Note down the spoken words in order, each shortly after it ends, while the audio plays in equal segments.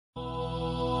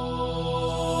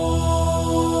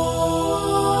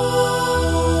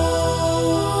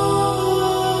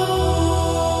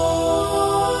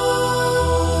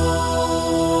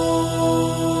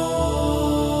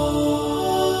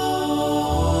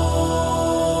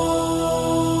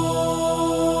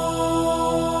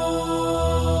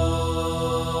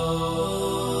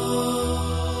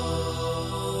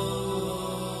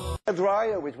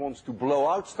dryer which wants to blow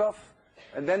out stuff,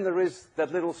 and then there is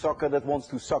that little sucker that wants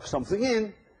to suck something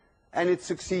in, and it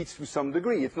succeeds to some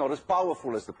degree. It's not as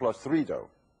powerful as the +3 though.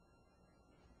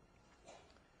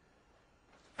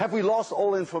 Have we lost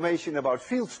all information about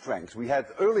field strength? We had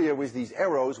earlier with these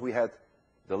arrows, we had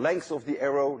the length of the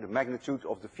arrow, the magnitude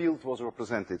of the field was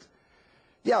represented.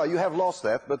 Yeah, you have lost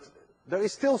that, but there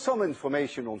is still some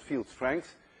information on field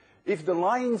strength. If the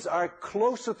lines are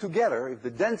closer together, if the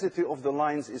density of the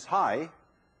lines is high,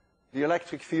 the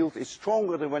electric field is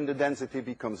stronger than when the density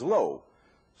becomes low.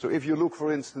 So if you look,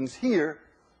 for instance, here,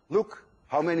 look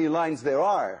how many lines there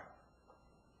are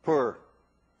per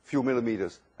few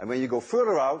millimeters. And when you go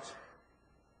further out,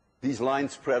 these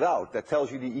lines spread out. That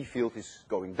tells you the E field is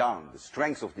going down. The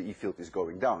strength of the E field is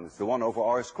going down. It's the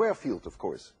 1/r² field, of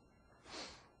course.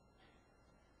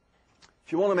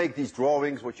 If you want to make these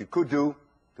drawings, what you could do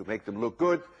to make them look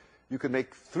good, you could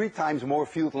make 3 times more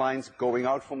field lines going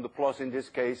out from the plus in this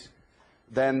case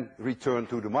than return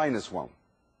to the -1.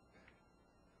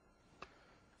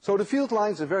 So the field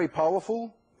lines are very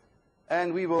powerful,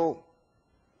 and we will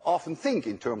often think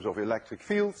in terms of electric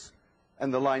fields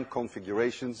and the line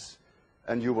configurations,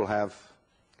 and you will have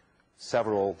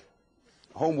several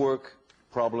homework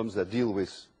problems that deal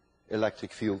with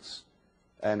electric fields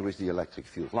and with the electric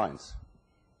field lines.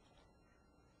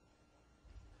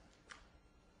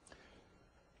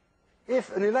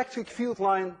 If an electric field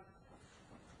line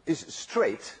is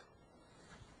straight,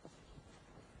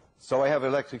 so I have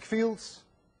electric fields,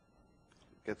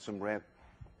 get some red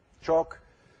chalk.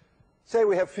 Say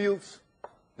we have fields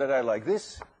that are like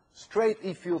this, straight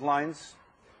E field lines,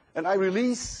 and I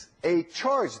release a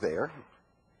charge there,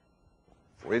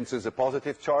 for instance a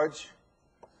positive charge,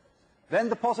 then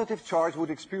the positive charge would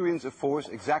experience a force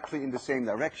exactly in the same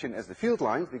direction as the field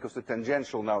lines, because the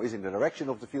tangential now is in the direction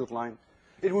of the field line.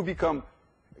 It would become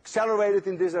accelerated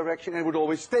in this direction and would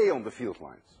always stay on the field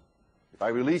lines. If I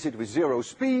release it with 0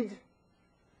 speed,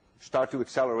 start to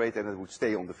accelerate and it would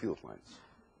stay on the field lines.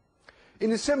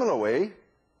 In a similar way,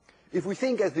 if we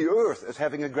think as the Earth as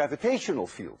having a gravitational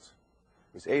field,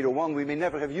 with 801 we may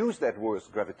never have used that word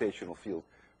gravitational field,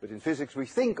 but in physics we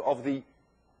think of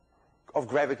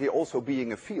gravity also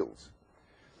being a field.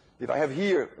 If I have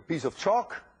here a piece of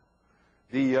chalk,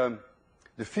 the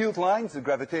field lines, the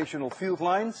gravitational field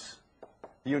lines,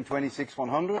 here in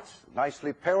 26/100,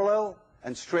 nicely parallel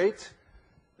and straight.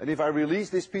 And if I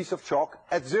release this piece of chalk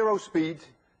at 0 speed,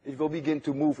 it will begin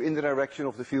to move in the direction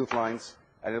of the field lines,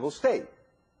 and it will stay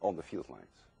on the field lines.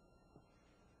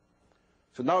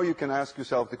 So now you can ask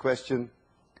yourself the question,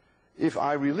 if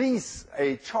I release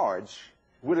a charge,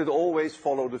 will it always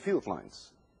follow the field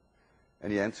lines?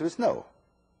 And the answer is no.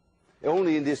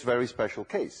 Only in this very special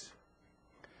case.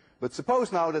 But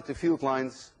suppose now that the field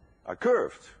lines are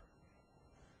curved.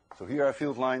 So here are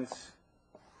field lines,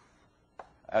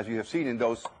 as you have seen in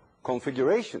those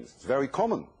configurations. It's very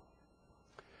common.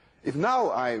 If now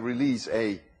I release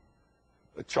a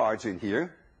charge in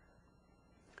here,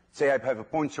 say I have a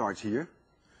point charge here,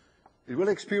 it will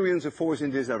experience a force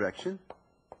in this direction.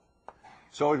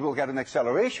 So it will get an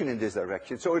acceleration in this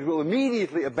direction. So it will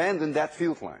immediately abandon that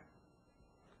field line.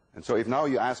 And so if now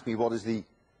you ask me what is the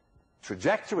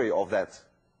trajectory of that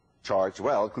charge,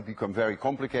 well, it could become very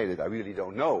complicated. I really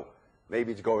don't know.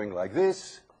 Maybe it's going like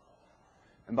this.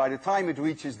 And by the time it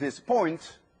reaches this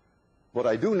point, what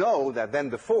I do know that then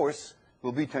the force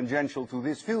will be tangential to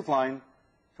this field line,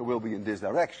 so will be in this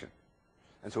direction.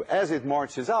 And so as it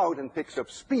marches out and picks up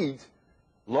speed,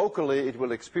 locally it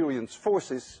will experience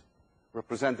forces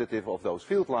representative of those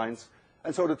field lines,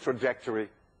 and so the trajectory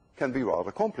can be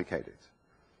rather complicated.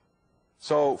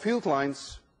 So field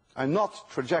lines are not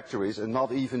trajectories, and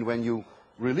not even when you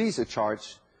release a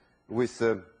charge with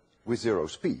 0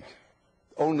 speed.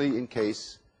 Only in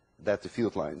case that the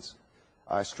field lines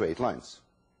are straight lines.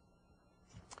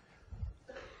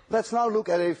 Let's now look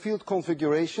at a field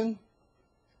configuration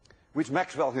which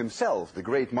Maxwell himself, the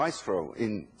great maestro,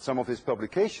 in some of his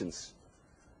publications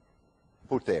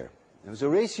put there. There's a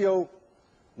ratio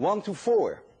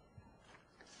 1:4.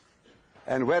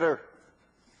 And whether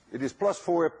it is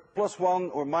 +4, +1,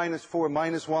 or -4,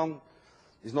 -1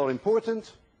 is not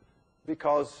important,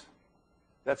 because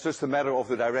that's just a matter of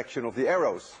the direction of the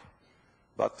arrows.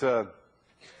 But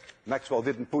Maxwell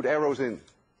didn't put arrows in.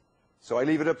 So I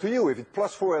leave it up to you. If it's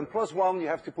 +4 and +1, you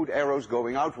have to put arrows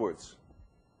going outwards.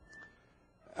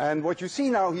 And what you see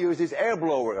now here is this air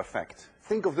blower effect.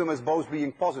 Think of them as both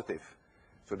being positive.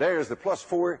 So there is the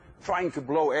 +4 trying to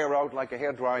blow air out like a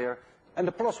hairdryer, and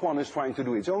the +1 is trying to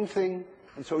do its own thing,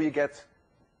 and so you get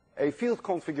a field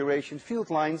configuration, field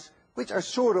lines, which are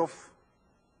sort of,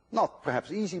 not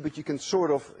perhaps easy, but you can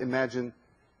sort of imagine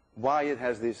why it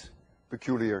has this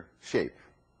peculiar shape.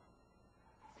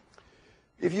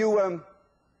 If you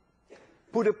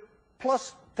put a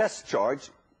plus test charge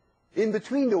in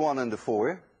between the 1 and the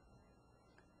 4,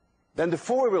 then the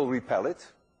 4 will repel it,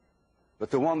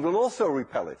 but the 1 will also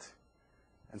repel it.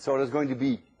 And so there's going to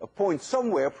be a point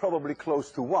somewhere, probably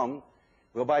close to 1,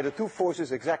 whereby the two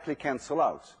forces exactly cancel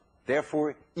out.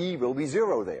 Therefore, E will be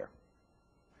 0 there.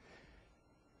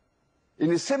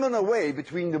 In a similar way,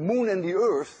 between the moon and the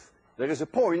Earth, there is a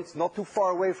point not too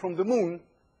far away from the moon,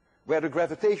 where the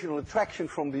gravitational attraction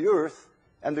from the Earth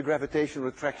and the gravitational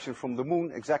attraction from the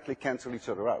moon exactly cancel each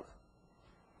other out.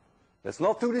 That's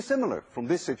not too dissimilar from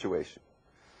this situation.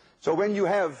 So when you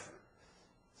have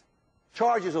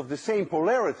charges of the same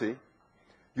polarity,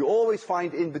 you always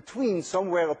find in between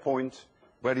somewhere a point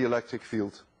where the electric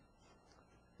field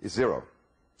is 0.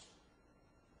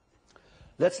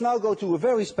 Let's now go to a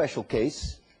very special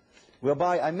case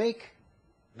whereby I make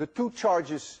the two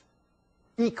charges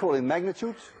equal in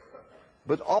magnitude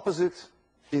but opposite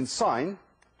in sign,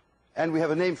 and we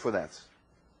have a name for that.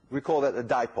 We call that a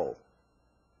dipole.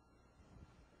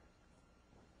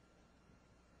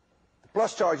 The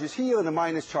plus charge is here and the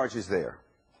minus charge is there.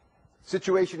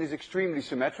 Situation is extremely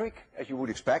symmetric, as you would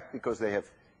expect, because they have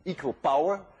equal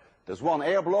power. There's one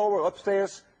air blower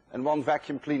upstairs and one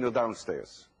vacuum cleaner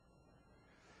downstairs.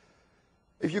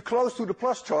 If you're close to the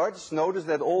plus charge, notice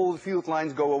that all the field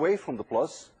lines go away from the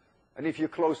plus. And if you're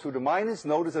close to the minus,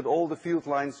 notice that all the field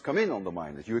lines come in on the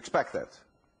minus. You expect that.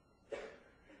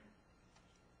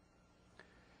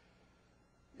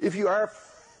 If you are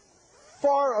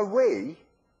far away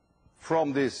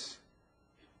from this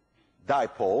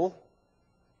dipole,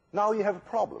 now you have a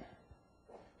problem.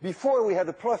 Before we had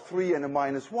a +3 and a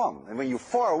 -1. And when you're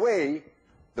far away,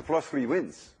 the +3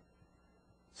 wins.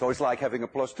 So it's like having a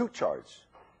 +2 charge.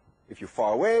 If you're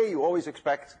far away, you always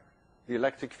expect the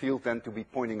electric field then to be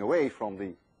pointing away from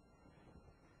the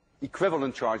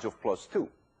equivalent charge of +2.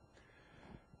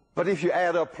 But if you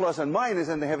add up plus and minus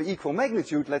and they have equal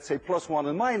magnitude, let's say +1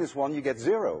 and -1, you get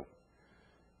 0.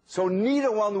 So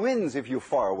neither one wins if you're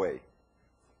far away.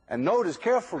 And notice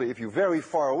carefully, if you're very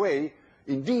far away,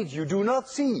 indeed you do not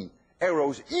see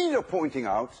arrows either pointing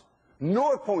out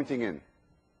nor pointing in.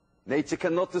 Nature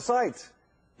cannot decide.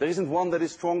 There isn't one that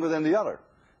is stronger than the other.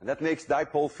 And that makes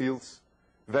dipole fields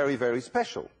very, very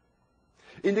special.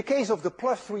 In the case of the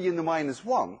 +3 and the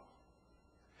 -1,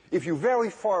 if you're very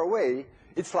far away,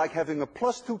 it's like having a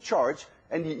 +2 charge,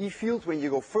 and the E field, when you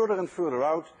go further and further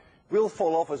out, will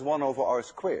fall off as 1 over r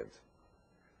squared.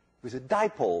 With a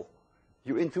dipole,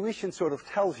 your intuition sort of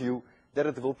tells you that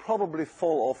it will probably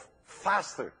fall off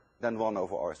faster than 1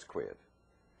 over r squared.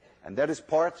 And that is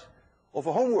part of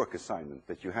a homework assignment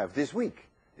that you have this week.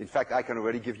 In fact, I can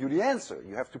already give you the answer.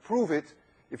 You have to prove it.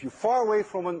 If you're far away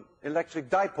from an electric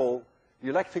dipole, the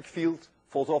electric field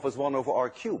falls off as 1 over r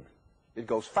cubed. It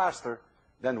goes faster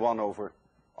than 1 over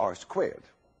r squared.